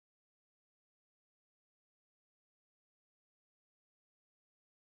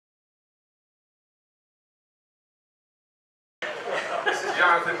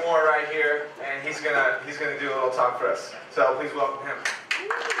Jonathan Moore right here, and he's gonna do a little talk for us. So please welcome him.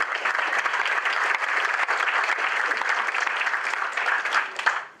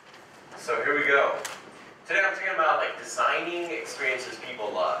 So here we go. Today I'm talking about like designing experiences people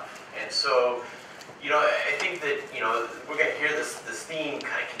love. And so, I think that, we're going to hear this theme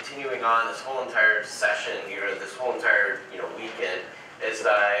kind of continuing on this whole entire session here, this whole entire, weekend, as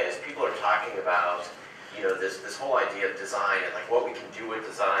people are talking about, this whole idea of design and like what we can do with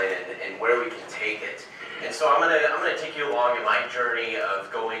design and where we can take it. And so I'm gonna take you along in my journey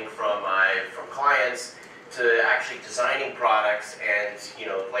of going from clients to actually designing products and,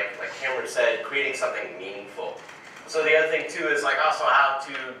 like Cameron said, creating something meaningful. So the other thing too is like also how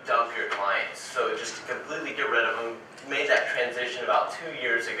to dump your clients. So just to completely get rid of them. Made that transition about 2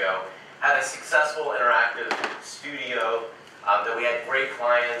 years ago. Had a successful interactive studio that we had great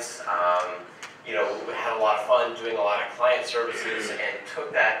clients. We had a lot of fun doing a lot of client services and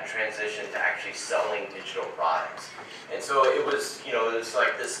took that transition to actually selling digital products. And so it was, it was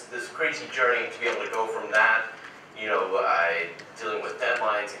like this crazy journey to be able to go from that, dealing with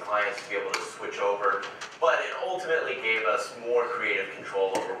deadlines and clients to be able to switch over. But it ultimately gave us more creative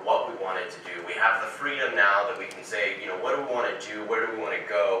control over what we wanted to do. We have the freedom now that we can say, what do we want to do, where do we want to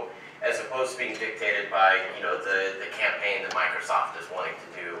go, as opposed to being dictated by, the campaign that Microsoft is wanting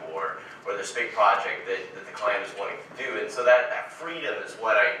to do, or this big project that the client is wanting to do. And so that freedom is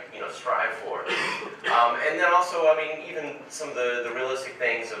what I, strive for. And then also, even some of the realistic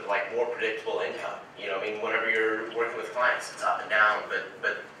things of like more predictable income. Whenever you're working with clients, it's up and down,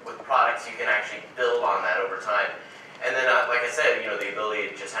 but with products, you can actually build on that over time. And then, like I said, the ability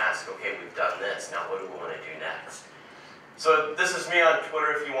to just ask, okay, we've done this, now what do we want to do next? So this is me on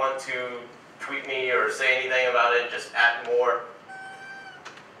Twitter. If you want to tweet me or say anything about it, just @more.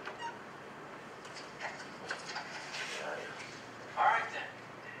 All right then.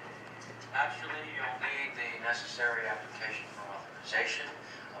 Actually, you'll need the necessary application for authorization,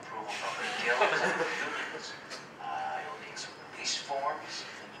 approval from the guilds and the unions. You'll need some release forms,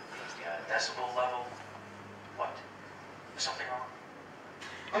 and you'll need the decibel level. What? Is something wrong?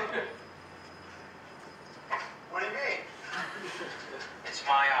 What do you mean? It's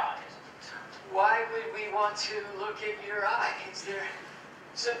my eye, isn't it? Why would we want to look at your eye? Is there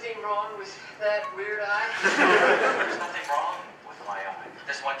something wrong with that weird eye? There's nothing wrong with my eye.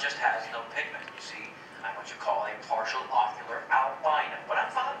 This one just has no pigment. You see, I'm what you call a partial ocular albino, but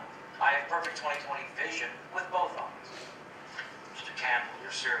I'm fine. I have perfect 20/20 vision with both eyes. Mr. Campbell,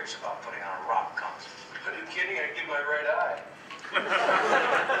 you're serious about putting on a rock concert? Are you kidding? I give my right eye.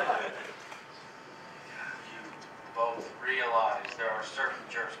 You both realize there are certain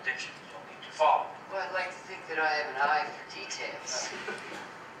jurisdictions you'll need to follow. Well, I'd like to think that I have an eye for details.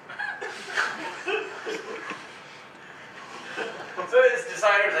 So as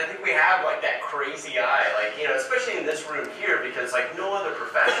designers, I think we have like that crazy eye, like, especially in this room here, because like no other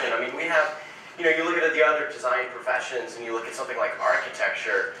profession, we have, you look at the other design professions and you look at something like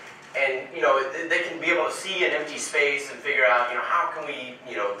architecture, and, they can be able to see an empty space and figure out, how can we,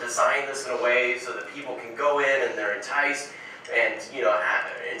 design this in a way so that people can go in and they're enticed and,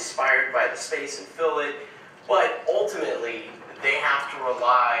 inspired by the space and fill it. But ultimately, they have to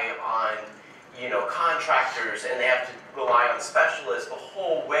rely on, contractors, and they have to rely on specialists the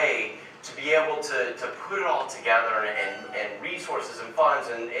whole way to be able to put it all together, and resources and funds,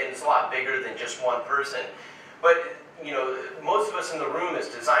 and it's a lot bigger than just one person. But most of us in the room as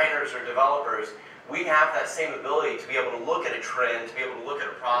designers or developers, we have that same ability to be able to look at a trend, to be able to look at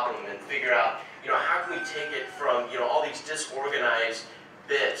a problem and figure out, how can we take it from, all these disorganized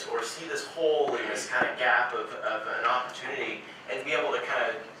bits, or see this hole in this kind of gap of an opportunity, and be able to kind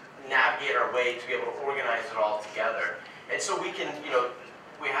of navigate our way to be able to organize it all together. And so we can,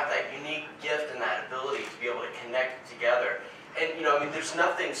 we have that unique gift and that ability to be able to connect together. And, there's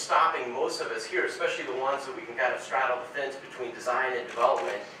nothing stopping most of us here, especially the ones that we can kind of straddle the fence between design and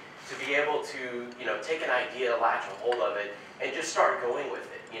development, to be able to, take an idea, latch a hold of it, and just start going with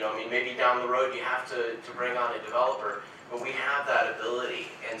it. Maybe down the road you have to bring on a developer, but we have that ability.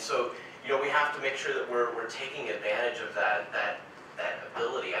 And so, we have to make sure that we're taking advantage of that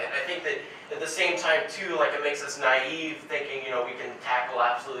ability. I think that at the same time too, like it makes us naive thinking, we can tackle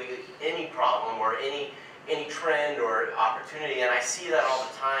absolutely any problem or any trend or opportunity, and I see that all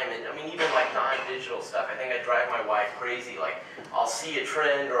the time. And even like non-digital stuff, I think I drive my wife crazy. Like I'll see a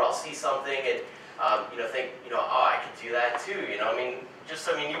trend or I'll see something and think, oh, I could do that too. You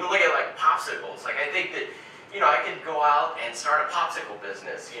look at like popsicles. Like I think that, I could go out and start a popsicle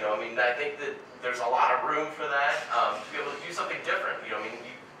business. I think that there's a lot of room for that, to be able to do something different. You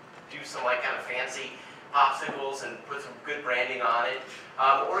do some like kind of fancy popsicles and put some good branding on it.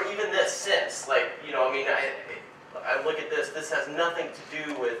 Or even this Sense, like, you know, I mean, I look at this. This has nothing to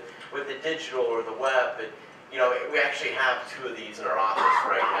do with the digital or the web, but you know, we actually have 2 of these in our office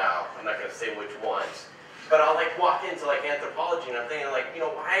right now. I'm not going to say which ones, but I'll like walk into like anthropology and I'm thinking like, you know,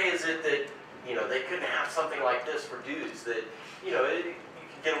 why is it that, you know, they couldn't have something like this for dudes that, you know, you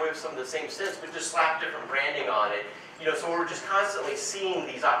can get away with some of the same sense, but just slap different branding on it. You know, so we're just constantly seeing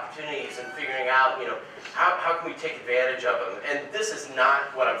these opportunities and figuring out, you know, how can we take advantage of them? And this is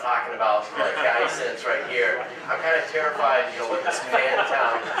not what I'm talking about, like guy sense right here. I'm kind of terrified, you know, what this man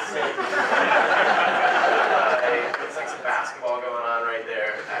town is. Looks like some basketball going on right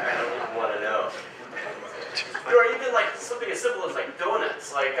there. I don't even want to know. Or even like something as simple as like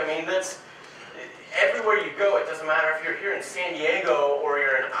donuts. Like, I mean, that's everywhere you go. It doesn't matter if you're here in San Diego or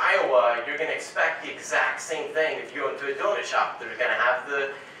you're in Iowa, you're going to expect the exact same thing if you go into a donut shop. They're going to have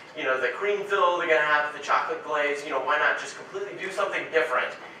the, you know, the cream fill, they're going to have the chocolate glaze. You know, why not just completely do something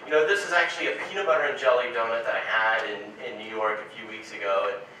different? You know, this is actually a peanut butter and jelly donut that I had in New York a few weeks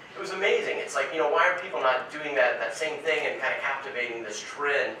ago. And it was amazing. It's like, you know, why are people not doing that same thing and kind of captivating this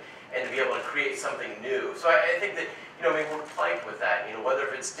trend and to be able to create something new? So I think that, you know, I mean, we're plagued with that. You know, whether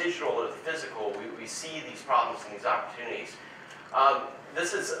if it's digital or the physical, we see these problems and these opportunities.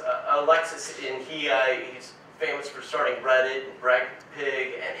 This is Alexis, and he's famous for starting Reddit, Brag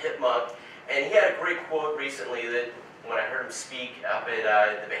Pig, and Hipmunk. And he had a great quote recently that when I heard him speak up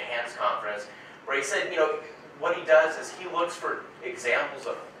at the Behance conference, where he said, you know, what he does is he looks for examples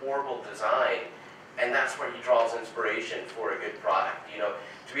of horrible design, and that's where he draws inspiration for a good product. You know,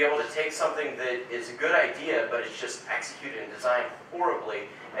 to be able to take something that is a good idea, but it's just executed and designed horribly,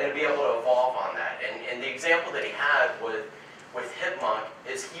 and to be able to evolve on that. And the example that he had with Hipmunk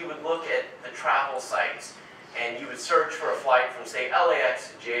is he would look at the travel sites, and you would search for a flight from, say,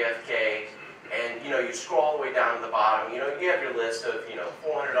 LAX to JFK, and, you know, you scroll all the way down to the bottom. You know, you have your list of, you know,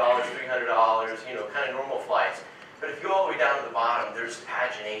 $400, $300, you know, kind of normal flights. But if you go all the way down to the bottom, there's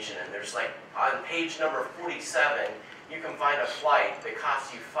pagination, and there's like, on page number 47, you can find a flight that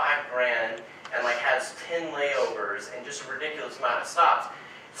costs you $5,000 and like has 10 layovers and just a ridiculous amount of stops.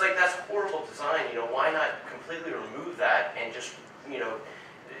 It's like, that's horrible design. You know, why not completely remove that and just, you know,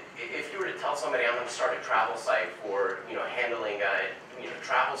 if you were to tell somebody I'm going to start a travel site for, you know, handling, you know,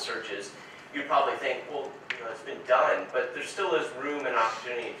 travel searches, you'd probably think, well, you know, it's been done, but there still is room and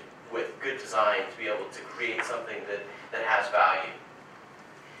opportunity with good design to be able to create something that has value.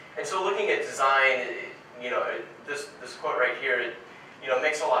 And so looking at design, you know, this quote right here, you know,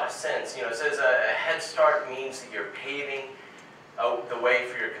 makes a lot of sense. You know, it says a head start means that you're paving the way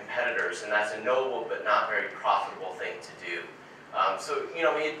for your competitors, and that's a noble but not very profitable thing to do. So, you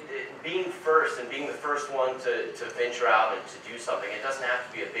know, being first and being the first one to venture out and to do something, it doesn't have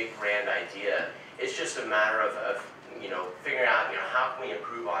to be a big grand idea. It's just a matter of you know, figuring out, you know, how can we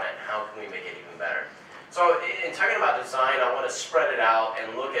improve on it, and how can we make it even better. So in talking about design, I want to spread it out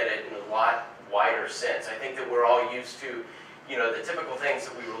and look at it in a lot wider sense. I think that we're all used to, you know, the typical things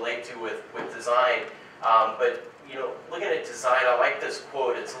that we relate to with design, but, you know, looking at design, I like this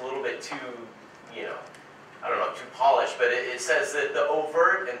quote. It's a little bit too, you know, I don't know, too polished, but it says that the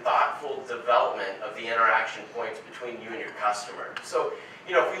overt and thoughtful development of the interaction points between you and your customer. So,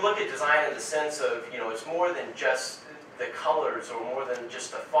 you know, if we look at design in the sense of, you know, it's more than just the colors or more than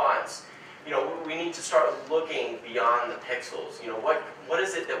just the fonts, you know, we need to start looking beyond the pixels. You know, what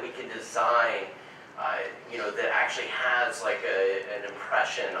is it that we can design, you know, that actually has like an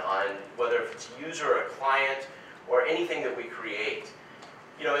impression on whether if it's a user or a client or anything that we create.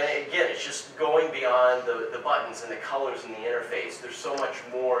 You know, and again, it's just going beyond the buttons and the colors and the interface. There's so much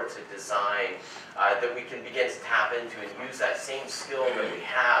more to design that we can begin to tap into and use that same skill that we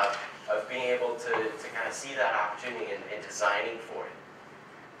have of being able to kind of see that opportunity and designing for it.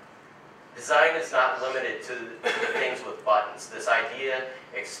 Design is not limited to the things with buttons. This idea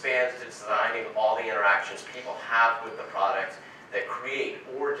expands to designing all the interactions people have with the product that create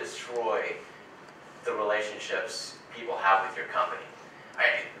or destroy the relationships people have with your company.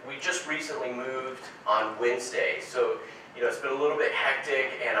 We just recently moved on Wednesday, so, you know, it's been a little bit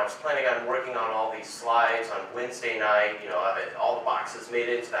hectic, and I was planning on working on all these slides on Wednesday night. You know, all the boxes made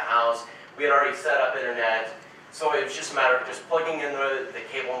it into the house. We had already set up internet, so it was just a matter of just plugging in the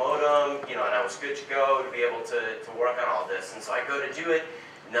cable modem, you know, and I was good to go to be able to work on all this. And so I go to do it,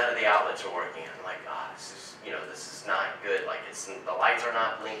 none of the outlets are working. I'm like, oh, this is, you know, this is not good. Like, the lights are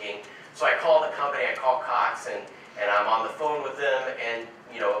not blinking. So I call the company, I call Cox, and I'm on the phone with them, and,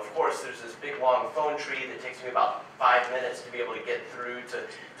 you know, of course, there's this big, long phone tree that takes me about 5 minutes to be able to get through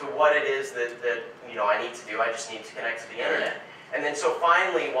to what it is that you know, I need to do. I just need to connect to the internet. And then so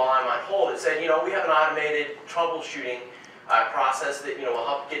finally, while I'm on hold, it said, you know, we have an automated troubleshooting process that, you know, will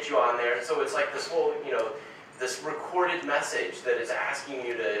help get you on there. So it's like this whole, you know, this recorded message that is asking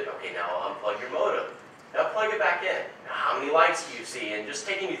you to, okay, now unplug your modem. Now plug it back in. Now, how many lights do you see? And just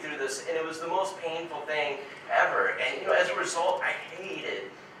taking you through this, and it was the most painful thing ever. And you know, as a result, I hated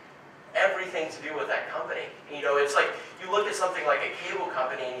everything to do with that company. You know, it's like you look at something like a cable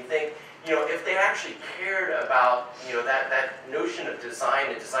company and you think, you know, if they actually cared about, you know, that notion of design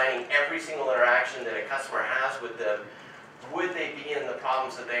and designing every single interaction that a customer has with them, would they be in the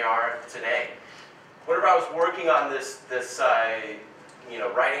problems that they are today? Whenever I was working on this you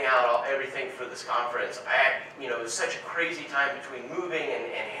know, writing out everything for this conference, you know, it was such a crazy time between moving and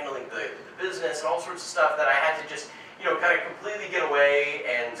handling the business and all sorts of stuff that I had to just, you know, kind of completely get away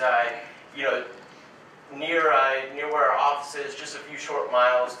and, you know, near where our office is, just a few short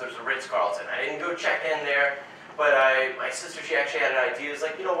miles, there's a Ritz-Carlton. I didn't go check in there, but my sister, she actually had an idea. It's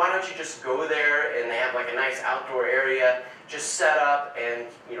like, you know, why don't you just go there and they have like a nice outdoor area, just set up and,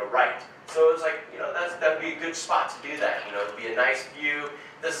 you know, write. So it was like, you know, that'd be a good spot to do that. You know, it'd be a nice view.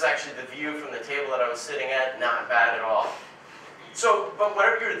 This is actually the view from the table that I was sitting at, not bad at all. So, but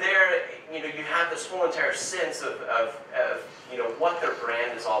whenever you're there, you know, you have this whole entire sense of you know, what their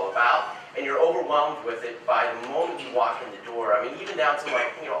brand is all about, and you're overwhelmed with it by the moment you walk in the door. I mean, even down to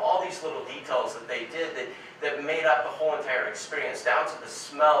like, you know, all these little details that they did that made up the whole entire experience, down to the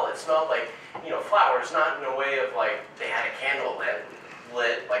smell. It smelled like, you know, flowers, not in a way of like they had a candle lit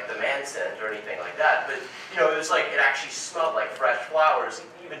like the man scent or anything like that, but you know, it was like it actually smelled like fresh flowers,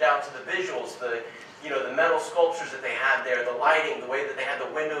 even down to the visuals, you know, the metal sculptures that they had there, the lighting, the way that they had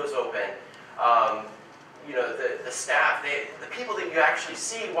the windows open, you know, the staff, the people that you actually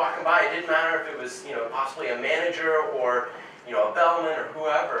see walking by. It didn't matter if it was, you know, possibly a manager or, you know, a bellman or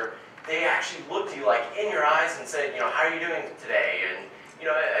whoever. They actually looked at you like in your eyes and said, you know, how are you doing today? And you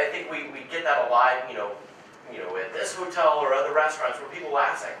know, I think we get that a lot, you know, at this hotel or other restaurants where people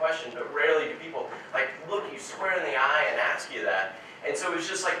ask that question, but rarely do people like look you square in the eye and ask you that. And so it was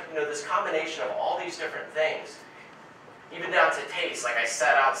just like, you know, this combination of all these different things, even down to taste. Like I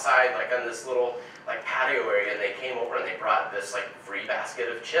sat outside like on this little like patio area, and they came over and they brought this like free basket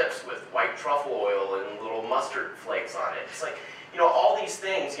of chips with white truffle oil and little mustard flakes on it. It's like, you know, all these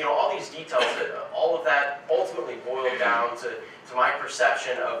things, you know, all these details, all of that ultimately boiled down to my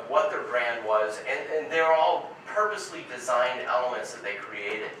perception of what their brand was, and they're all purposely designed elements that they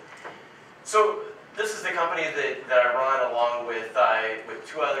created. So this is the company that I run along with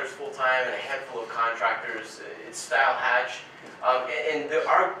two others full-time and a handful of contractors. It's Style Hatch.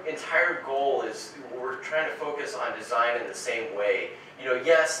 Our entire goal is we're trying to focus on design in the same way. You know,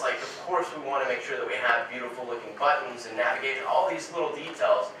 yes, like of course we want to make sure that we have beautiful looking buttons and navigation, all these little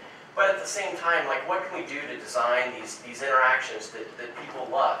details, but at the same time, like what can we do to design these interactions that people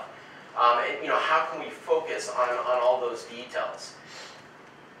love? And you know, how can we focus on all those details?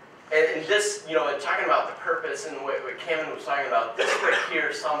 And this, you know, talking about the purpose and what Cameron was talking about, this right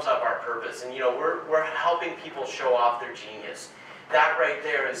here sums up our purpose. And you know, we're helping people show off their genius. That right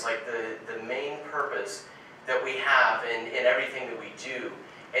there is like the main purpose that we have in everything that we do.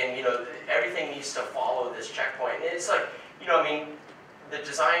 And you know, everything needs to follow this checkpoint. And it's like, you know, I mean, the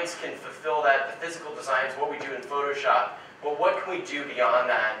designs can fulfill that, the physical designs, what we do in Photoshop, but what can we do beyond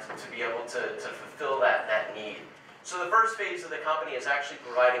that to be able to fulfill that need? So the first phase of the company is actually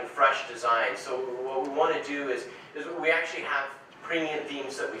providing fresh designs. So what we want to do is we actually have premium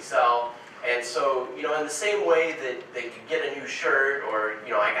themes that we sell. And so, you know, in the same way that you get a new shirt or,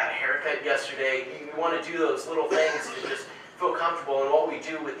 you know, I got a haircut yesterday, you want to do those little things to just feel comfortable. And what we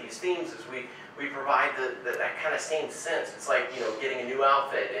do with these themes is we provide that kind of same sense. It's like, you know, getting a new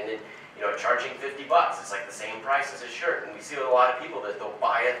outfit and it, you know, charging $50. It's like the same price as a shirt. And we see with a lot of people that they'll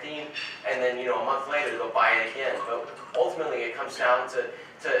buy a theme and then, you know, a month later they'll buy it again. But ultimately it comes down to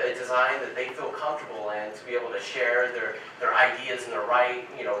a design that they feel comfortable in, to be able to share their ideas and their right,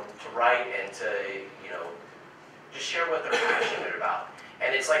 you know, to write and to, you know, just share what they're passionate about.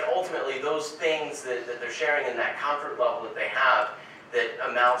 And it's like ultimately those things that they're sharing in that comfort level that they have that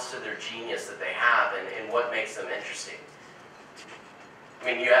amounts to their genius that they have and what makes them interesting. I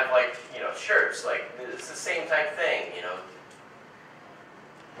mean, you have like, you know, shirts, like it's the same type thing, you know.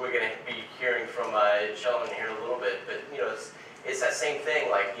 We're going to be hearing from Sheldon here in a little bit, but you know, it's that same thing,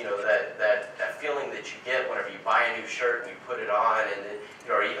 like, you know, that feeling that you get whenever you buy a new shirt and you put it on, and then, you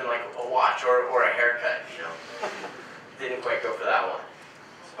know, or even like a watch or a haircut, you know. Didn't quite go for that one.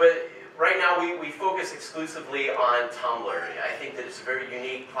 But right now we focus exclusively on Tumblr. I think that it's a very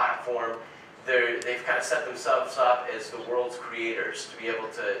unique platform they've kind of set themselves up as the world's creators to be able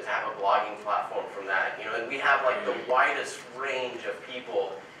to have a blogging platform from that. You know, and we have like the widest range of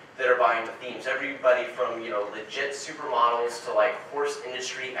people that are buying the themes. Everybody from, you know, legit supermodels to like horse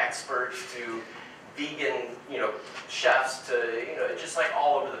industry experts to vegan, you know, chefs to, you know, just like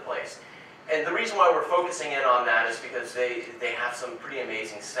all over the place. And the reason why we're focusing in on that is because they have some pretty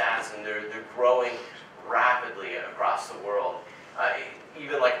amazing stats, and they're growing rapidly across the world.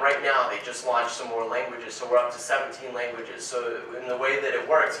 Even like right now, they just launched some more languages, so we're up to 17 languages. So in the way that it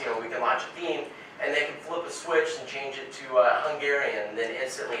works, you know, we can launch a theme, and they can flip a switch and change it to Hungarian, and then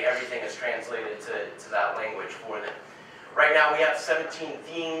instantly everything is translated to that language for them. Right now, we have 17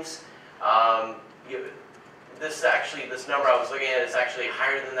 themes. This number I was looking at is actually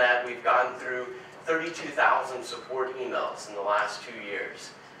higher than that. We've gone through 32,000 support emails in the last 2 years.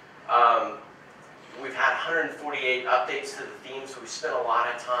 We've had 148 updates to the theme, so we spent a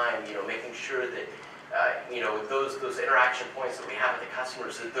lot of time, you know, making sure that, you know, those interaction points that we have with the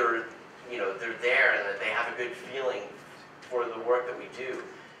customers, that they're, you know, they're there and that they have a good feeling for the work that we do.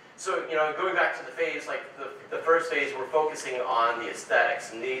 So, you know, going back to the phase, like the first phase, we're focusing on the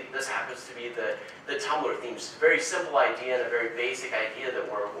aesthetics, and this happens to be the Tumblr themes. It's a very simple idea and a very basic idea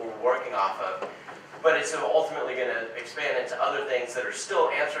that we're working off of, but it's ultimately going to expand into other things that are still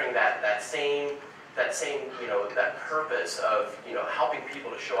answering that same, you know, that purpose of, you know, helping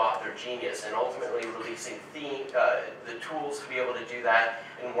people to show off their genius, and ultimately releasing the tools to be able to do that,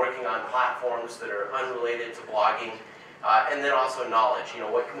 and working on platforms that are unrelated to blogging. And then also knowledge, you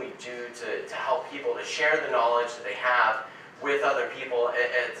know, what can we do to help people to share the knowledge that they have with other people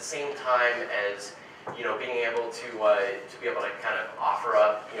at the same time as, you know, being able to be able to kind of offer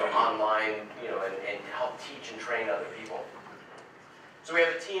up, you know, online, you know, and help teach and train other people. So we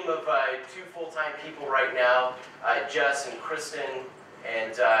have a team of 2 full-time people right now, Jess and Kristen,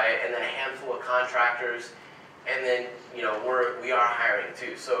 and then a handful of contractors. And then, you know, we are hiring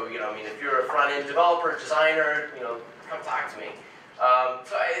too. So, you know, I mean, if you're a front-end developer, designer, you know, come talk to me.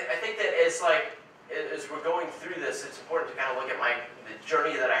 So I think that it's like, as we're going through this, it's important to kind of look at the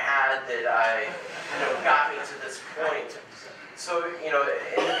journey that I had that you know, got me to this point. So, you know,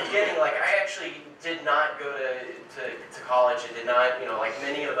 in the beginning, like, I actually did not go to college. I did not, you know, like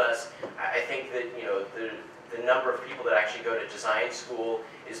many of us, I think that, you know, the number of people that actually go to design school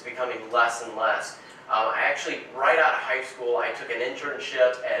is becoming less and less. I actually, right out of high school, I took an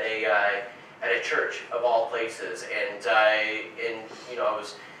internship at a church of all places, and you know, I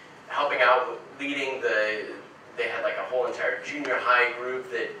was helping out, leading they had like a whole entire junior high group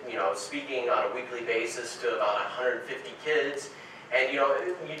that, you know, speaking on a weekly basis to about 150 kids, and you know,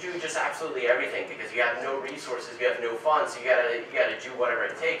 you do just absolutely everything because you have no resources, you have no funds, so you gotta do whatever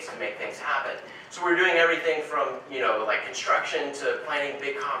it takes to make things happen. So we're doing everything from, you know, like construction to planning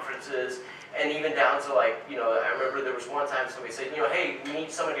big conferences. And even down to, like, you know, I remember there was one time somebody said, you know, hey, we need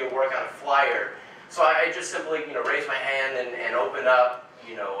somebody to work on a flyer. So I just simply, you know, raised my hand and opened up,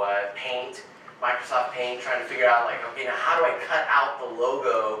 you know, Paint, Microsoft Paint, trying to figure out, like, okay, now how do I cut out the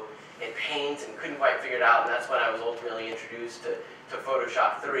logo in Paint, and couldn't quite figure it out. And that's when I was ultimately introduced to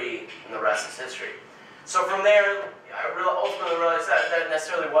Photoshop 3, and the rest is history. So from there, I ultimately realized that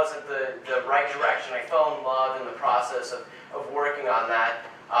necessarily wasn't the right direction. I fell in love in the process of working on that.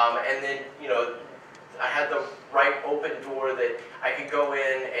 And then, you know, I had the right open door that I could go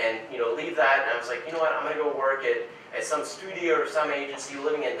in and, you know, leave that, and I was like, you know what, I'm going to go work at some studio or some agency,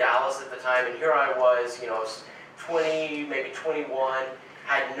 living in Dallas at the time, and here I was, you know, I was 20, maybe 21,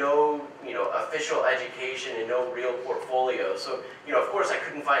 had no, you know, official education and no real portfolio. So, you know, of course I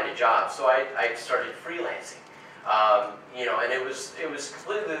couldn't find a job, so I started freelancing. You know, and it was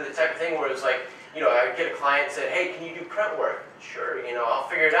completely the type of thing where it was like, you know, I would get a client and said, hey, can you do print work? Sure, you know, I'll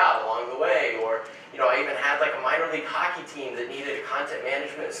figure it out along the way. Or, you know, I even had like a minor league hockey team that needed a content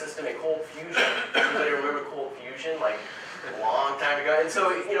management system in Cold Fusion. Anybody remember Cold Fusion? Like, a long time ago. And so,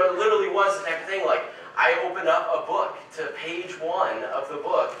 you know, it literally was the type of thing, like, I opened up a book to page 1 of the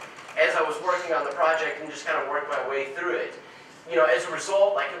book as I was working on the project and just kind of worked my way through it. You know, as a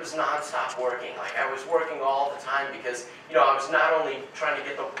result, like, it was nonstop working. Like, I was working all the time because, you know, I was not only trying to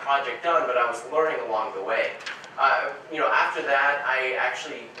get the project done, but I was learning along the way. You know, after that, I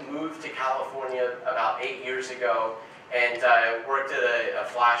actually moved to California about 8 years ago, and I worked at a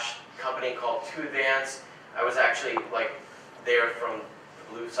flash company called 2Advance. I was actually, like, there from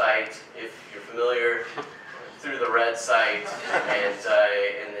the blue site, if you're familiar, through the red site, and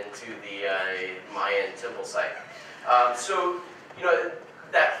then to the Mayan temple site. So, you know,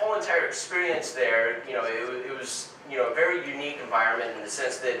 that whole entire experience there, you know, it was, you know, a very unique environment in the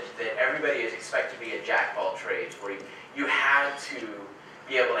sense that everybody is expected to be a jack of all trades, where you had to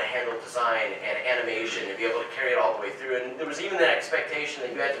be able to handle design and animation and be able to carry it all the way through. And there was even an expectation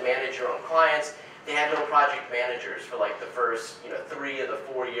that you had to manage your own clients. They had no project managers for like the first 3 of the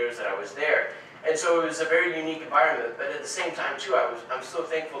 4 years that I was there. And so it was a very unique environment, but at the same time too, I'm so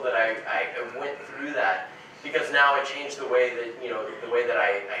thankful that I went through that, because now it changed the way that, the way that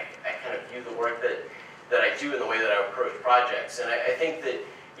I kind of view the work that I do and the way that I approach projects. And I think that,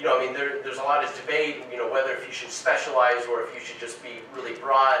 I mean, there's a lot of debate, whether if you should specialize or if you should just be really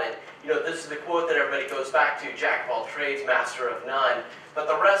broad. And, this is the quote that everybody goes back to: jack of all trades, master of none. But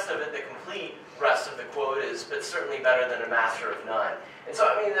the rest of it, the complete rest of the quote is, but certainly better than a master of none. And so,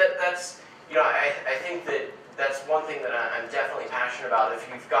 I mean, that's, I think that that's one thing that I'm definitely passionate about. If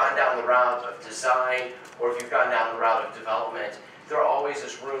you've gone down the route of design or if you've gone down the route of development, there always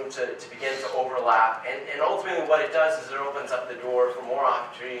is room to begin to overlap. And ultimately what it does is it opens up the door for more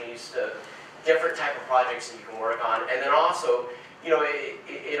opportunities to different type of projects that you can work on. And then also,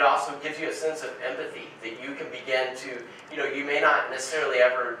 it also gives you a sense of empathy that you can begin to, you may not necessarily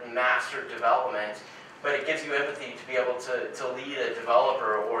ever master development, but it gives you empathy to be able to lead a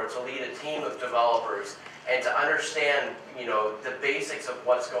developer or to lead a team of developers and to understand, the basics of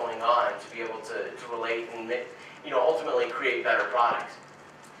what's going on, to be able to relate and, ultimately create better products.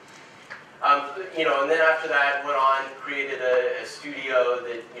 And then after that, went on, created a studio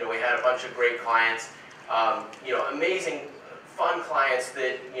that, we had a bunch of great clients, amazing, fun clients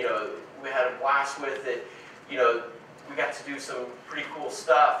that, we had a blast with, that, we got to do some pretty cool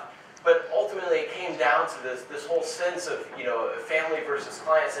stuff. But ultimately, it came down to this whole sense of, family versus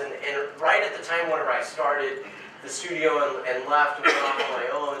clients. And right at the time whenever I started the studio and left and went off on my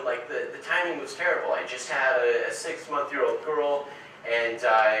own, like the timing was terrible. I just had a 6-month-old girl, and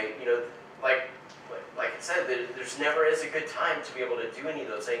like I said, there's never is a good time to be able to do any of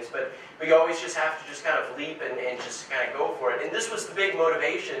those things. But you always just have to just kind of leap and just kind of go for it. And this was the big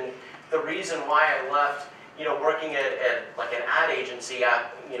motivation, the reason why I left, working at like an ad agency,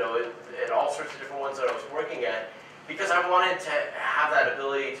 at all sorts of different ones that I was working at, because I wanted to have that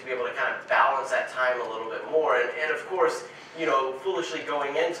ability to be able to kind of balance that time a little bit more. And of course, foolishly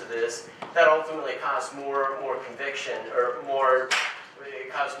going into this, that ultimately caused more conviction, or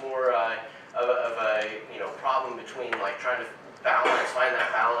it caused more of a problem between like trying to find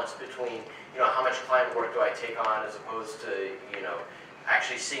that balance between how much client work do I take on as opposed to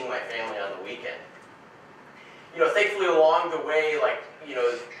actually seeing my family on the weekend. Thankfully along the way, like we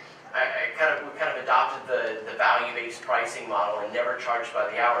kind of adopted the value-based pricing model and never charged by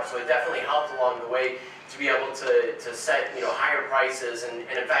the hour. So it definitely helped along the way to be able to set higher prices. And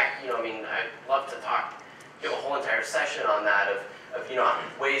in fact, I mean, I'd love to give a whole entire session on that of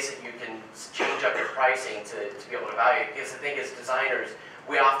ways that you can change up your pricing to be able to value it. Because I think as designers,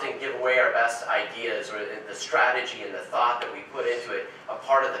 we often give away our best ideas, or the strategy and the thought that we put into it, a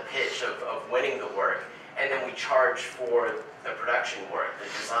part of the pitch of winning the work. And then we charge for the production work, the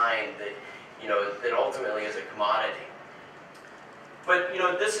design that that ultimately is a commodity. But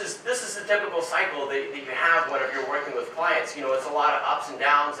this is the typical cycle that you have whenever you're working with clients. It's a lot of ups and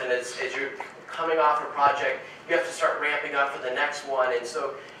downs, and as you're coming off a project, you have to start ramping up for the next one. And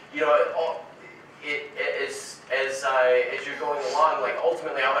so as you're going along, like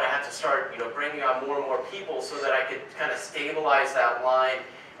ultimately I would have to start bringing on more and more people so that I could kind of stabilize that line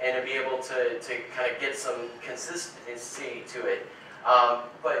and to be able to kind of get some consistency to it.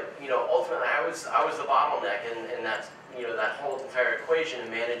 But ultimately I was the bottleneck in that that whole entire equation in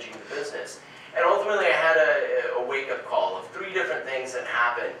managing the business. And ultimately I had a wake-up call of 3 different things that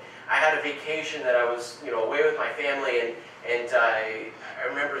happened. I had a vacation that I was away with my family, and I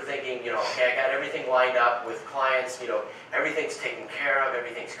remember thinking, okay, I got everything lined up with clients, everything's taken care of,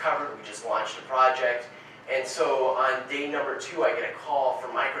 everything's covered, we just launched a project. And so on day number 2, I get a call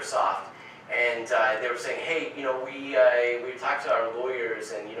from Microsoft, and they were saying, hey, we talked to our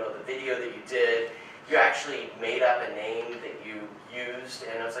lawyers, and the video that you did, you actually made up a name that you used.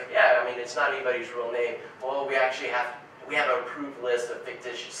 And I was like, yeah, I mean, it's not anybody's real name. Well, we actually have an approved list of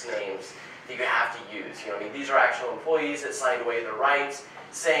fictitious names that you have to use. I mean, these are actual employees that signed away their rights,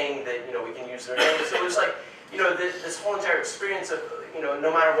 saying that we can use their names. So it was like this whole entire experience of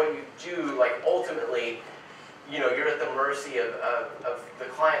no matter what you do, like ultimately you're at the mercy of the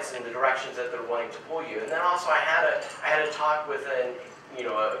clients and the directions that they're wanting to pull you. And then also I had a talk with a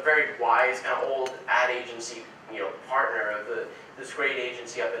very wise kind of old ad agency partner of this great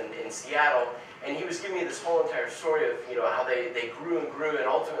agency up in Seattle, and he was giving me this whole entire story of how they grew and grew, and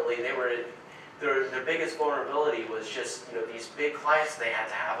ultimately they were their biggest vulnerability was just these big clients they had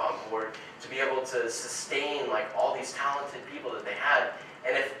to have on board to be able to sustain like all these talented people that they had.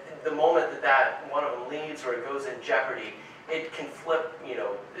 And if the moment that one of them leaves or it goes in jeopardy, it can flip, you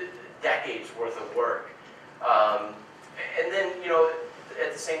know, decades worth of work. And then, you know,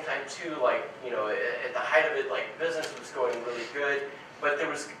 at the same time too, like, you know, at the height of it, like, business was going really good, but there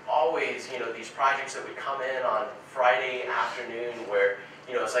was always, you know, these projects that would come in on Friday afternoon where,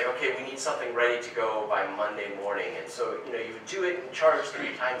 you know, it's like, okay, we need something ready to go by Monday morning. And so, you know, you would do it and charge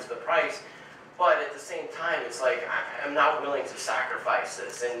 3 times the price, but at the same time, it's like, I'm not willing to sacrifice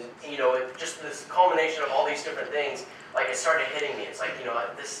this. And, you know, just this culmination of all these different things, like, it started hitting me. It's like, you know, I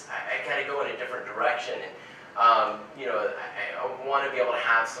gotta go in a different direction. And, you know, I want to be able to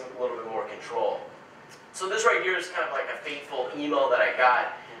have a little bit more control. So this right here is kind of like a fateful email that I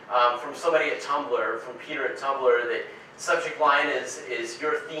got from somebody at Tumblr, from Peter at Tumblr, that subject line is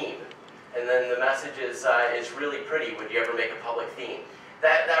your theme. And then the message is really pretty, would you ever make a public theme?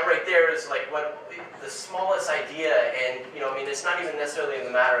 That right there is like what the smallest idea, and, you know, I mean, it's not even necessarily in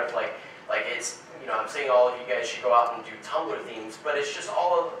the matter of like it's, you know, I'm saying all of you guys should go out and do Tumblr themes, but it's just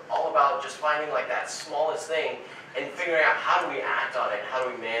all about just finding like that smallest thing and figuring out how do we act on it, how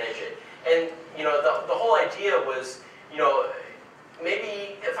do we manage it. And, you know, the whole idea was, you know,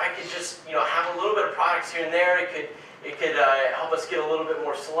 maybe if I could just, you know, have a little bit of products here and there, it could help us get a little bit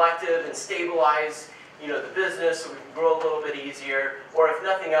more selective and stabilize, you know, the business so we can grow a little bit easier. Or if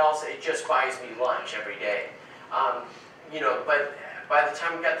nothing else, it just buys me lunch every day. You know, but by the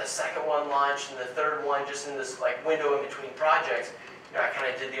time we got the second one launched and the third one just in this like window in between projects, you know, I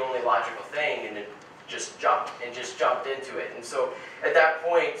kind of did the only logical thing and just jumped into it. And so at that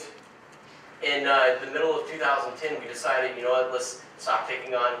point, in the middle of 2010, we decided, you know what, let's stop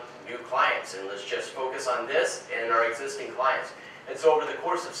taking on new clients and let's just focus on this and our existing clients. And so over the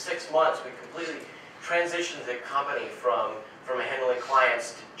course of 6 months, we completely transitioned the company from handling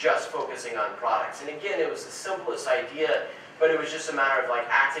clients to just focusing on products. And again, it was the simplest idea, but it was just a matter of like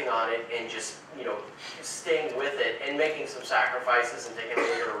acting on it and just, you know, staying with it and making some sacrifices and taking a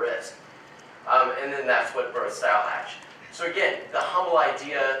little bit of risk. And then that's what birthed Style Hatch. So again, the humble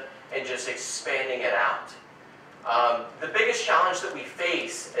idea and just expanding it out. The biggest challenge that we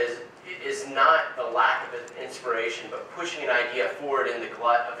face is not the lack of inspiration, but pushing an idea forward in the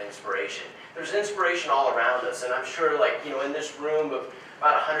glut of inspiration. There's inspiration all around us, and I'm sure, like, you know, in this room of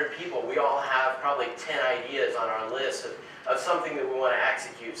about 100 people, we all have probably 10 ideas on our list of something that we want to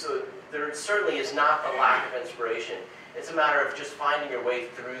execute. So there certainly is not the lack of inspiration. It's a matter of just finding your way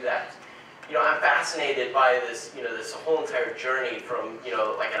through that. You know, I'm fascinated by this, you know, this whole entire journey from, you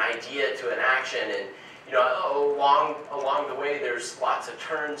know, like an idea to an action, and, you know, along the way there's lots of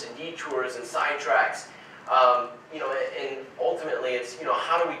turns and detours and sidetracks. You know, and ultimately it's, you know,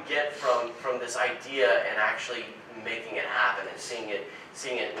 how do we get from this idea and actually making it happen and seeing it,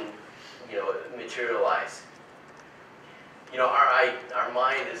 you know, materialize. You know, our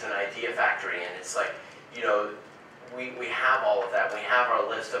mind is an idea factory, and it's like, you know, we have all of that. We have our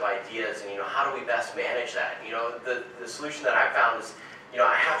list of ideas, and, you know, how do we best manage that? You know, the solution that I found is, you know,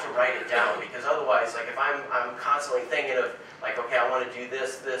 I have to write it down, because otherwise, like, if I'm constantly thinking of, like, okay, I want to do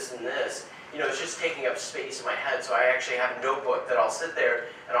this, this, and this, you know, it's just taking up space in my head. So I actually have a notebook that I'll sit there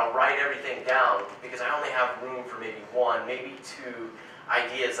and I'll write everything down, because I only have room for maybe 1, maybe 2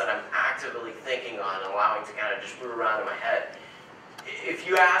 ideas that I'm actively thinking on and allowing to kind of just brew around in my head. If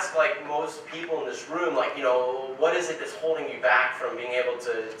you ask, like, most people in this room, like, you know, what is it that's holding you back from being able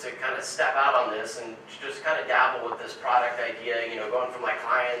to kind of step out on this and just kind of dabble with this product idea, you know, going from like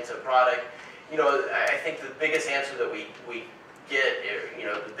client to product, you know, I think the biggest answer that we get, you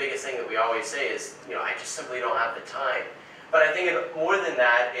know, the biggest thing that we always say is, you know, I just simply don't have the time. But I think more than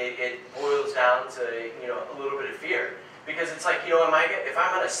that, it boils down to, you know, a little bit of fear. Because it's like, you know, if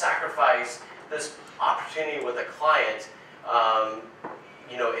I'm going to sacrifice this opportunity with a client,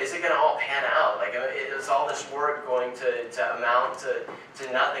 you know, is it going to all pan out? Like, is all this work going to amount to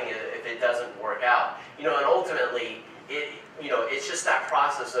nothing if it doesn't work out? You know, and ultimately, you know, it's just that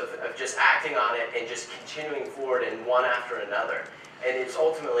process of just acting on it and just continuing forward and one after another. And it's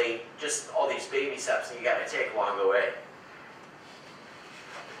ultimately just all these baby steps that you got to take along the way.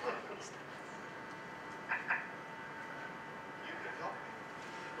 You can help me.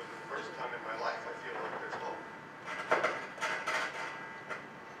 For the first time in my life, I feel like there's hope.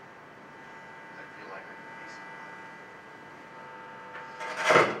 I feel like I can be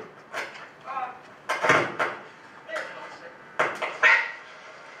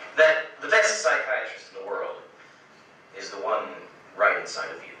That the best psychiatrist in the world is the one right inside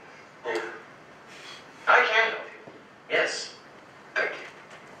of you. I can help you. Yes. Thank you.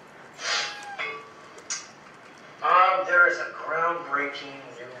 There is a groundbreaking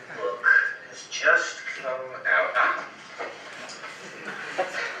new book that has just come out.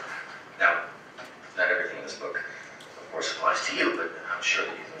 Now, not everything in this book, of course,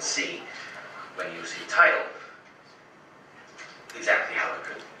 see when you see the title exactly how it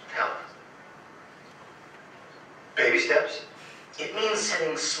could help. Baby steps? It means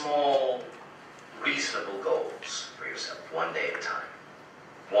setting small, reasonable goals for yourself, one day at a time.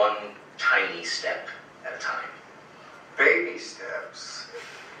 One tiny step at a time. Baby steps.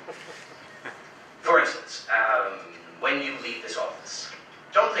 For instance, when you leave this office,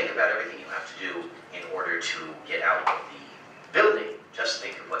 don't think about everything you have to do in order to get out of the building. Just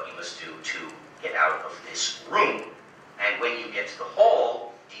think of what you must do to get out of this room. And when you get to the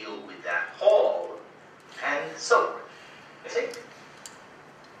hall, deal with that hall, and so forth. You see?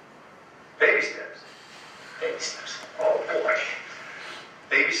 Baby steps. Baby steps. Oh boy.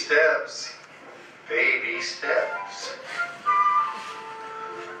 Baby steps. Baby steps.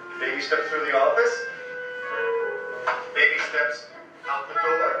 Baby steps through the office. Baby steps out the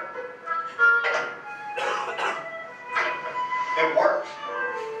door. It works.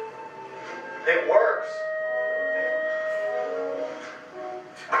 It works.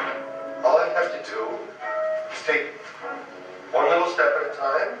 All I have to do is take one little step at a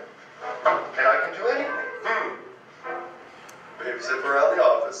time, and I can do anything. Baby step around the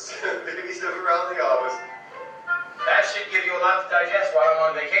office. Baby step around the office. That should give you a lot to digest while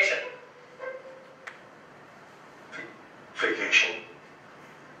I'm on vacation. Vacation.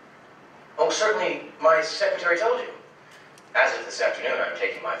 Oh, certainly, my secretary told you. As of this afternoon, I'm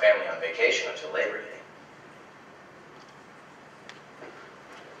taking my family on vacation until Labor Day.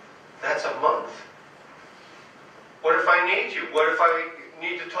 That's a month. What if I need you? What if I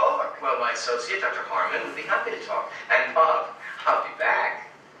need to talk? Well, my associate, Dr. Harmon, would be happy to talk. And Bob, I'll be back.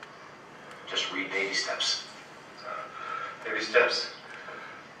 Just read baby steps. Baby steps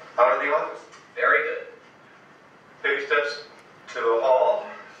out of the office. Very good. Baby steps to the hall.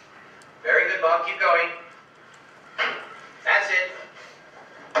 Very good, Bob. Keep going. That's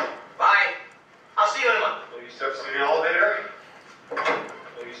it. Bye. I'll see you in a month. Baby steps to the elevator.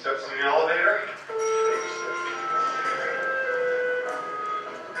 Baby steps to the elevator. Baby steps.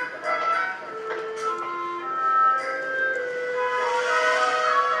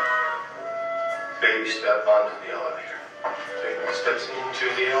 Baby step onto the elevator. Baby steps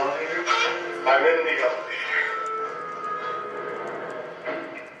into the elevator. I'm in the elevator.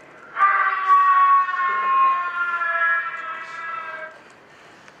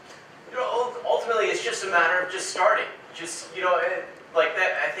 Ultimately, it's just a matter of just starting. Just, like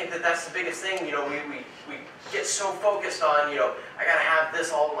that, I think that's the biggest thing. We get so focused on, I gotta have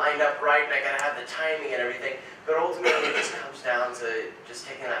this all lined up right, and I gotta have the timing and everything. But ultimately, it just comes down to just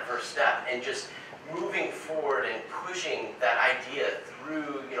taking that first step and just moving forward and pushing that idea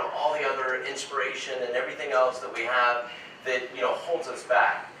through, all the other inspiration and everything else that we have that, holds us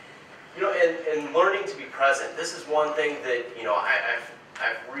back. And learning to be present. This is one thing that,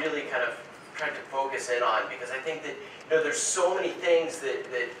 I've really kind of tried to focus in on, because I think that there's so many things that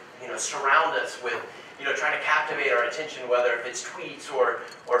surround us with trying to captivate our attention, whether if it's tweets or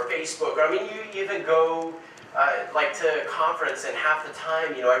Facebook, or I mean you even go like to a conference and half the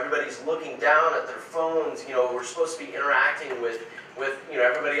time everybody's looking down at their phones. We're supposed to be interacting with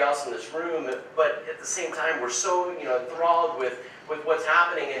everybody else in this room, but at the same time we're so enthralled with what's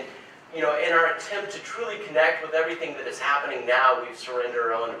happening, and in our attempt to truly connect with everything that is happening now, we've surrendered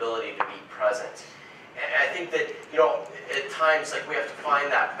our own ability to be present. And I think that, at times, like, we have to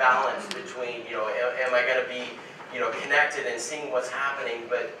find that balance between, am I going to be, connected and seeing what's happening,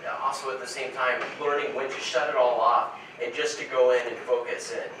 but also at the same time learning when to shut it all off and just to go in and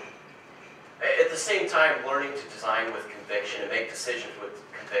focus in. At the same time, learning to design with conviction and make decisions with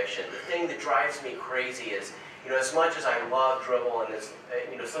conviction. The thing that drives me crazy is, as much as I love Dribble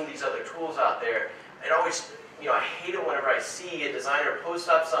and some of these other tools out there, it always, I hate it whenever I see a designer post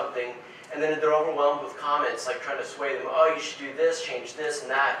up something and then they're overwhelmed with comments, like trying to sway them, oh, you should do this, change this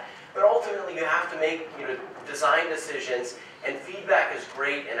and that. But ultimately, you have to make, design decisions, and feedback is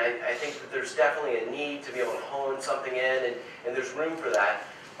great, and I think that there's definitely a need to be able to hone something in, and there's room for that.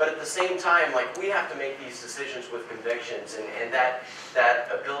 But at the same time, like, we have to make these decisions with convictions, and that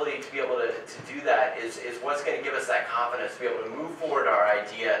ability to be able to do that is what's going to give us that confidence to be able to move forward our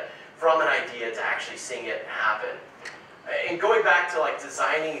idea from an idea to actually seeing it happen. And going back to like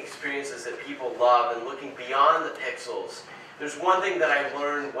designing experiences that people love and looking beyond the pixels, there's one thing that I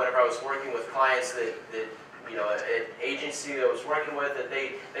learned whenever I was working with clients that an agency that I was working with, that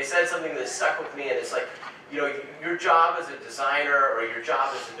they said something that stuck with me, and it's like, your job as a designer or your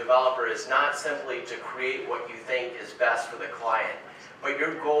job as a developer is not simply to create what you think is best for the client, but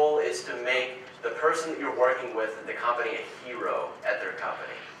your goal is to make the person that you're working with at the company a hero at their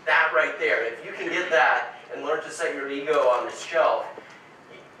company. That right there, if you can get that and learn to set your ego on the shelf,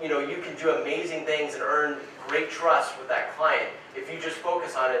 you can do amazing things and earn great trust with that client if you just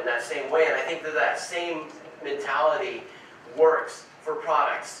focus on it in that same way. And I think that that same mentality works for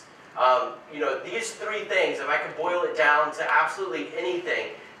products. These three things, if I could boil it down to absolutely anything,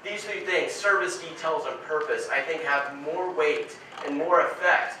 these three things, service, details, and purpose, I think have more weight and more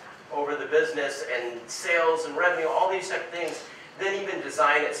effect over the business and sales and revenue, all these type of things, than even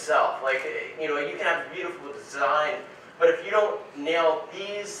design itself. Like, you can have beautiful design, but if you don't nail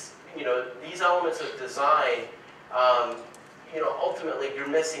these, these elements of design, ultimately you're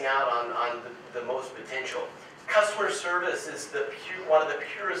missing out on the most potential. Customer service is one of the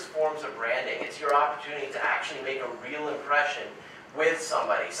purest forms of branding. It's your opportunity to actually make a real impression with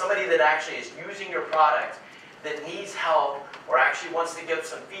somebody that actually is using your product, that needs help, or actually wants to give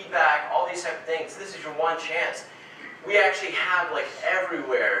some feedback, all these type of things. This is your one chance. We actually have, like,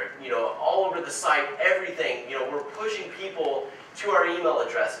 everywhere, all over the site, everything, we're pushing people to our email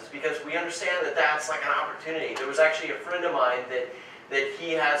addresses because we understand that that's like an opportunity. There was actually a friend of mine that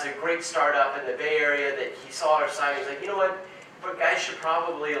he has a great startup in the Bay Area that he saw our site. He's like, you know what, but guys should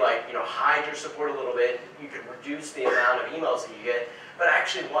probably, like, hide your support a little bit. You could reduce the amount of emails that you get, but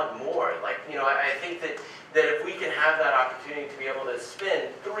actually want more. Like, I think that if we can have that opportunity to be able to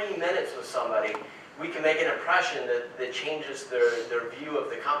spend 3 minutes with somebody, we can make an impression that changes their view of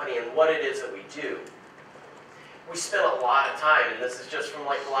the company and what it is that we do. We spend a lot of time, and this is just from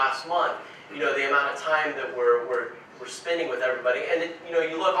like the last month, the amount of time that we're spending with everybody. And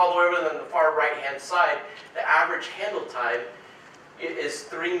you look all the way over on the far right-hand side, the average handle time is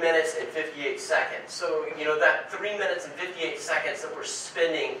 3 minutes and 58 seconds. So, that 3 minutes and 58 seconds that we're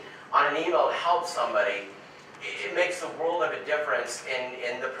spending on an email to help somebody, it makes the world of a difference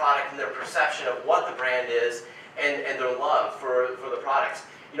in the product and their perception of what the brand is and their love for the products.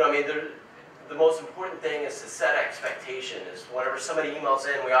 The most important thing is to set expectation. Is whenever somebody emails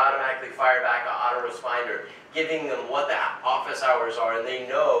in, we automatically fire back an autoresponder, giving them what the office hours are, and they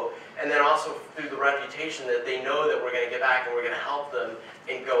know, and then also through the reputation that they know that we're going to get back and we're going to help them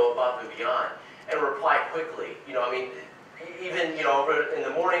and go above and beyond, and reply quickly. Even over in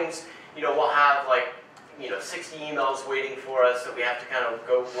the mornings, we'll have like 60 emails waiting for us that we have to kind of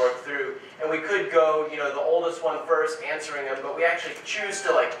go work through, and we could go the oldest one first, answering them, but we actually choose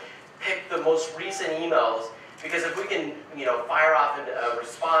to like pick the most recent emails, because if we can fire off a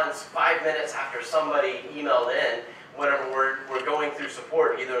response 5 minutes after somebody emailed in, whenever we're going through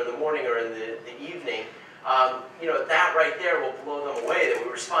support, either in the morning or in the evening, that right there will blow them away that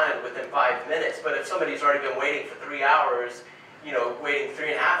we responded within 5 minutes. But if somebody's already been waiting for 3 hours, waiting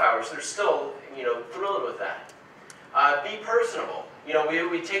 3.5 hours, they're still thrilled with that. Be personable.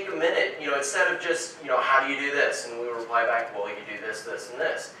 We take a minute, instead of just, how do you do this? And we reply back, well, you do this, this, and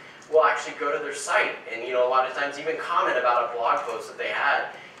this. We'll actually go to their site and, a lot of times even comment about a blog post that they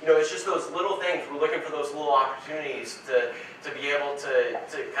had. It's just those little things. We're looking for those little opportunities to be able to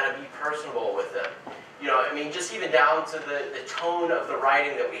kind of be personable with them. Just even down to the tone of the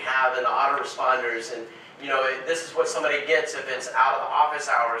writing that we have and the autoresponders. And, this is what somebody gets if it's out of the office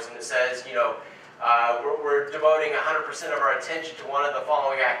hours and it says, we're devoting 100% of our attention to one of the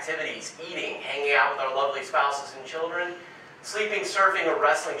following activities: eating, hanging out with our lovely spouses and children, sleeping, surfing, or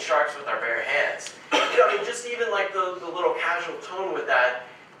wrestling sharks with our bare hands. Just even like the little casual tone with that,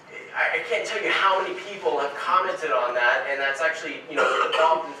 I can't tell you how many people have commented on that, and that's actually,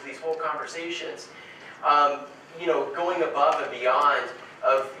 involved into these whole conversations. Going above and beyond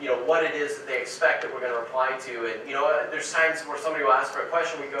of, what it is that they expect that we're going to reply to. And, there's times where somebody will ask for a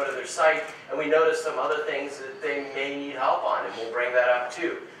question, we go to their site, and we notice some other things that they may need help on, and we'll bring that up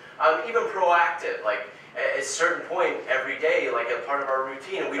too. Even proactive, like, at a certain point every day, like a part of our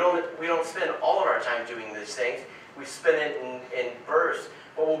routine, and we don't spend all of our time doing these things. We spend it in bursts,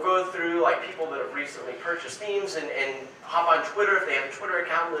 but we'll go through like people that have recently purchased themes and hop on Twitter. If they have a Twitter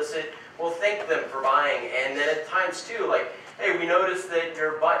account listed, we'll thank them for buying. And then at times too, like, hey, we noticed that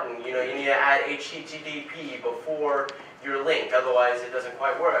your button, you need to add HTTP before your link, otherwise it doesn't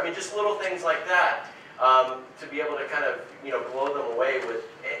quite work. Just little things like that. To be able to kind of, blow them away with,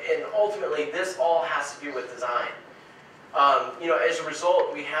 and ultimately this all has to do with design. As a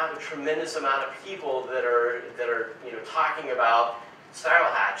result, we have a tremendous amount of people that are talking about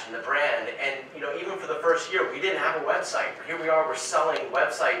Style Hatch and the brand, and even for the first year, we didn't have a website. Here we are, we're selling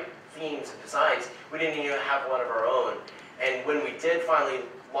website themes and designs. We didn't even have one of our own, and when we did finally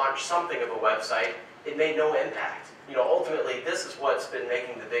launch something of a website, it made no impact. Ultimately, this is what's been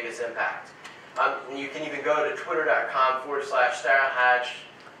making the biggest impact. You can even go to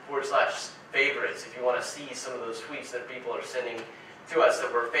twitter.com/stylehatch/favorites if you want to see some of those tweets that people are sending to us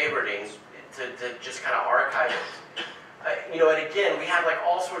that we're favoriting to just kind of archive it. You know, and again, we had like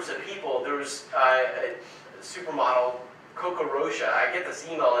all sorts of people. There was a supermodel, Coco Rocha. I get this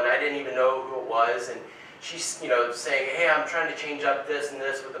email and I didn't even know who it was, and she's, you know, saying, hey, I'm trying to change up this and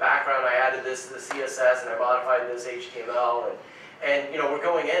this with the background. I added this to the CSS and I modified this HTML, and you know, we're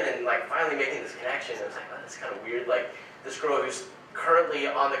going in and like finally making this connection. And I was like, oh, that's kind of weird. Like this girl who's currently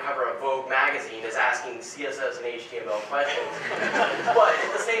on the cover of Vogue magazine is asking CSS and HTML questions. But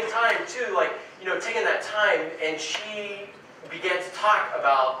at the same time too, like, you know, taking that time, and she began to talk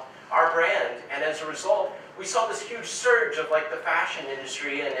about our brand, and as a result, we saw this huge surge of like the fashion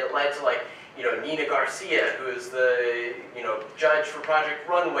industry, and it led to like, you know, Nina Garcia, who is the, you know, judge for Project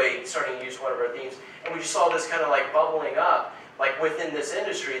Runway, starting to use one of our themes, and we just saw this kind of like bubbling up, like within this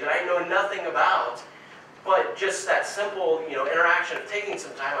industry that I know nothing about, but just that simple, you know, interaction of taking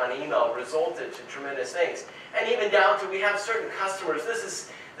some time on email resulted to tremendous things. And even down to, we have certain customers. This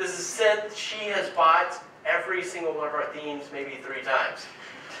is Sid. She has bought every single one of our themes maybe 3 times.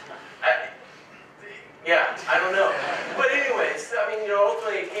 Yeah, I don't know. But anyways, I mean, you know,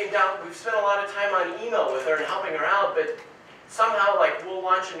 ultimately it came down, we've spent a lot of time on email with her and helping her out, but somehow, like, we'll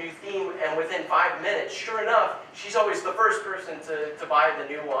launch a new theme, and within 5 minutes, sure enough, she's always the first person to buy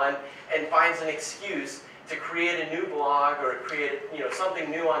the new one and finds an excuse to create a new blog or create, you know, something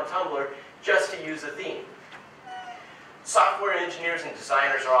new on Tumblr just to use a theme. Software engineers and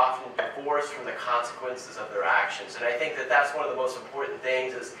designers are often divorced from the consequences of their actions, and I think that that's one of the most important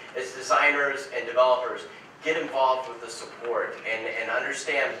things is designers and developers get involved with the support and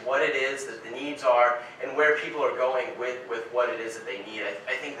understand what it is that the needs are and where people are going with what it is that they need.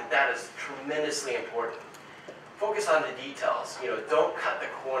 I think that that is tremendously important. Focus on the details. You know, don't cut the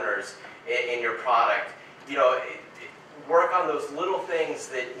corners in your product. You know, work on those little things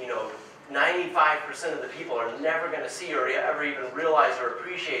that, you know, 95% of the people are never going to see or ever even realize or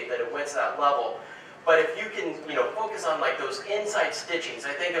appreciate that it went to that level. But if you can, you know, focus on like those inside stitchings.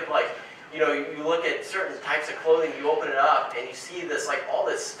 I think of like, you know, you look at certain types of clothing, you open it up and you see this, like all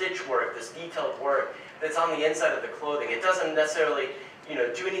this stitch work, this detailed work that's on the inside of the clothing. It doesn't necessarily, you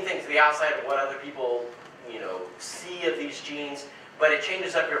know, do anything to the outside of what other people, you know, see of these jeans, but it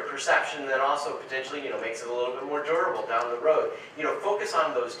changes up your perception and then also potentially, you know, makes it a little bit more durable down the road. You know, focus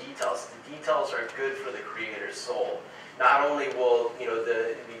on those details. The details are good for the creator's soul. Not only will, you know,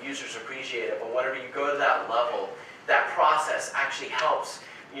 the users appreciate it, but whenever you go to that level, that process actually helps,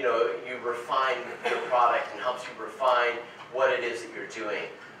 you know, you refine your product and helps you refine what it is that you're doing.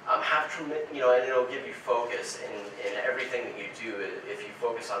 You know, and it'll give you focus in everything that you do if you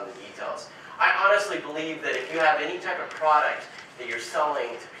focus on the details. I honestly believe that if you have any type of product that you're selling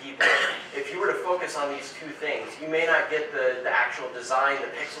to people, if you were to focus on these 2 things, you may not get the actual design, the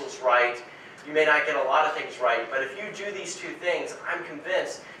pixels right, you may not get a lot of things right, but if you do these 2 things, I'm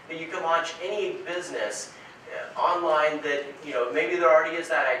convinced that you can launch any business online that, you know, maybe there already is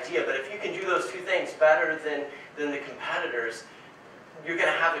that idea, but if you can do those 2 things better than the competitors, you're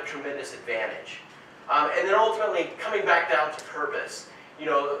going to have a tremendous advantage. And then ultimately, coming back down to purpose, you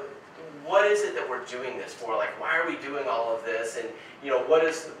know, what is it that we're doing this for? Like, why are we doing all of this? And, you know, what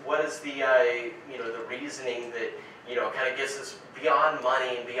is the, you know, the reasoning that, you know, kind of gets us beyond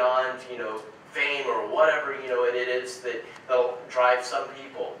money and beyond, you know, fame or whatever, you know, it is that'll drive some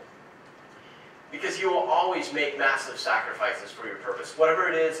people. Because you will always make massive sacrifices for your purpose. Whatever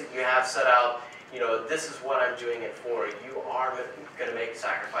it is that you have set out, you know, this is what I'm doing it for, you are going to make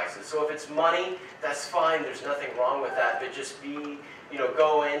sacrifices. So if it's money, that's fine, there's nothing wrong with that, but just be, you know,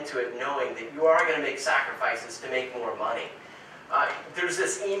 go into it knowing that you are going to make sacrifices to make more money. There's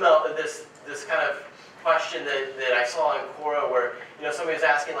this email, this kind of question that I saw in Quora where, you know, somebody was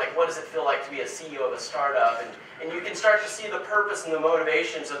asking, like, what does it feel like to be a CEO of a startup? And you can start to see the purpose and the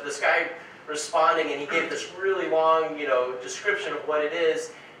motivations of this guy responding, and he gave this really long, you know, description of what it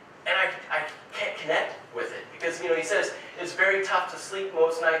is, and I can't connect with it because, you know, he says it's very tough to sleep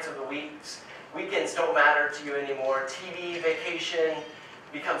most nights of the weeks. Weekends don't matter to you anymore. TV, vacation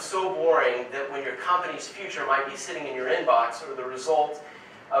becomes so boring that when your company's future might be sitting in your inbox or the result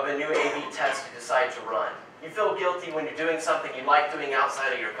of a new A/B test you decide to run. You feel guilty when you're doing something you like doing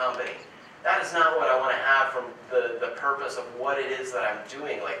outside of your company. That is not what I want to have from the purpose of what it is that I'm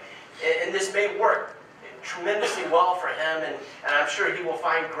doing. Like, and this may work tremendously well for him, and I'm sure he will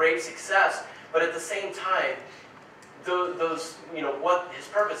find great success, but at the same time, those, you know, what his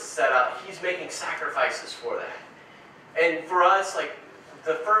purpose is set out, he's making sacrifices for that. And for us, like,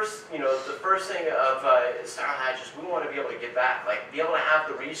 the first thing of Style Hatch is we want to be able to give back, like, be able to have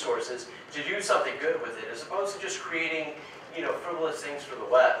the resources to do something good with it, as opposed to just creating, you know, frivolous things for the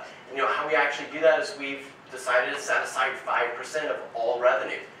web. And, you know, how we actually do that is we've decided to set aside 5% of all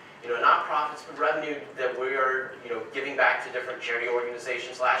revenue. not profits, but revenue that we are, giving back to different charity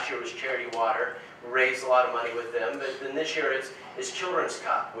organizations. Last year was Charity Water. We raised a lot of money with them, but then this year it's Children's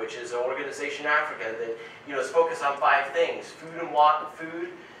Cup, which is an organization in Africa that, is focused on 5 things: food and water,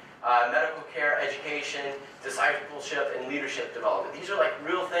 medical care, education, discipleship, and leadership development. These are like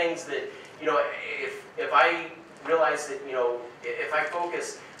real things that, if I realize that, if I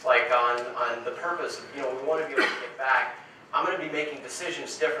focus like on the purpose, we want to be able to give back, I'm going to be making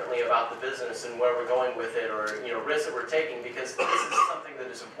decisions differently about the business and where we're going with it, or risks that we're taking, because this is something that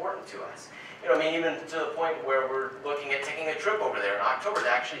is important to us. Even to the point where we're looking at taking a trip over there in October to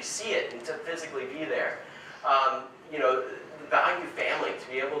actually see it and to physically be there. Value family, to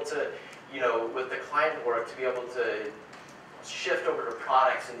be able to, with the client work, to be able to shift over to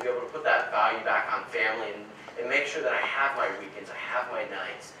products and be able to put that value back on family and make sure that I have my weekends, I have my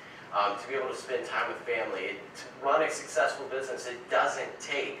nights, to be able to spend time with family. To run a successful business, it doesn't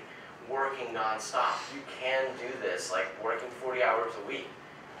take working nonstop. You can do this, like working 40 hours a week.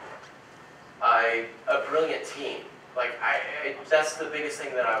 A brilliant team. Like that's the biggest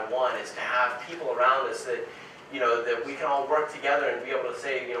thing that I want, is to have people around us that, that we can all work together and be able to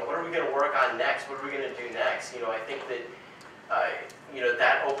say, what are we going to work on next? What are we going to do next? I think that,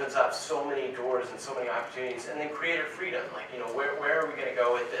 that opens up so many doors and so many opportunities. And then creative freedom. Like, where are we going to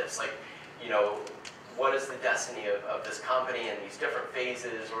go with this? Like, what is the destiny of this company in these different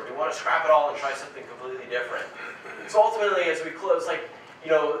phases? Or do we want to scrap it all and try something completely different? So ultimately, as we close, like,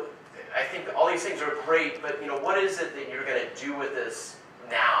 I think all these things are great, but, what is it that you're going to do with this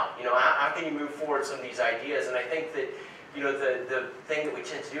now? How can you move forward some of these ideas? And I think that, the thing that we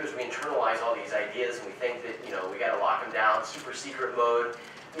tend to do is we internalize all these ideas, and we think that, we got to lock them down, super secret mode.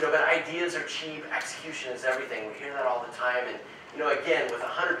 But ideas are cheap, execution is everything. We hear that all the time. And, again, with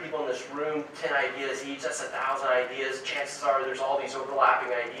 100 people in this room, 10 ideas each, that's 1,000 ideas. Chances are there's all these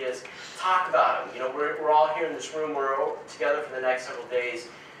overlapping ideas. Talk about them. We're all here in this room. We're together for the next several days.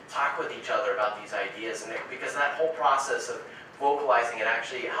 Talk with each other about these ideas, and because that whole process of vocalizing it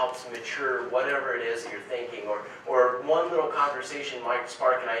actually helps mature whatever it is that you're thinking, or one little conversation might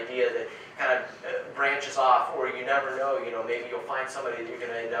spark an idea that kind of branches off, or you never know, maybe you'll find somebody that you're going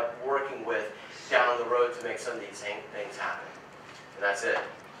to end up working with down the road to make some of these things happen. And that's it.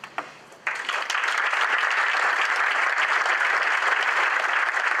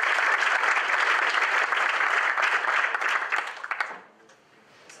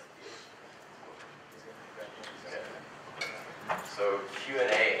 So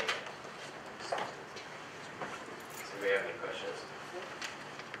Q&A. So do we have any questions?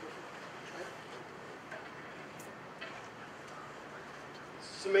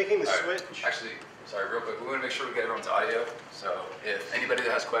 So making the switch. Actually, sorry, real quick, we want to make sure we get everyone's audio. So if anybody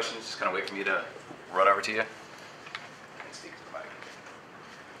that has questions, just kind of wait for me to run over to you and speak to the mic.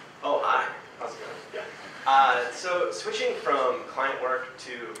 Oh, hi. How's it going? Yeah. So switching from client work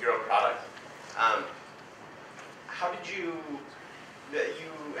to your own product, how did you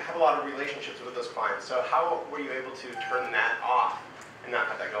have a lot of relationships with those clients, so how were you able to turn that off and not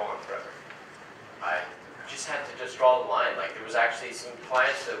have that go on forever? I just had to draw the line. Like, there was actually some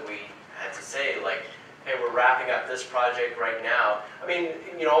clients that we had to say, like, hey, we're wrapping up this project right now. I mean,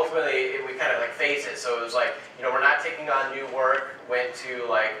 ultimately, we kind of like phase it. So it was like, we're not taking on new work, went to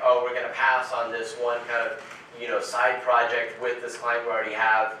like, oh, we're going to pass on this one kind of, side project with this client we already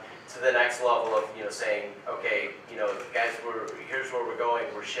have, to the next level of, saying, okay, guys, here's where we're going.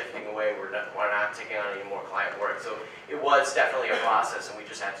 We're shifting away. We're not taking on any more client work. So it was definitely a process, and we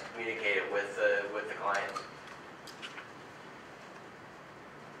just had to communicate it with the client.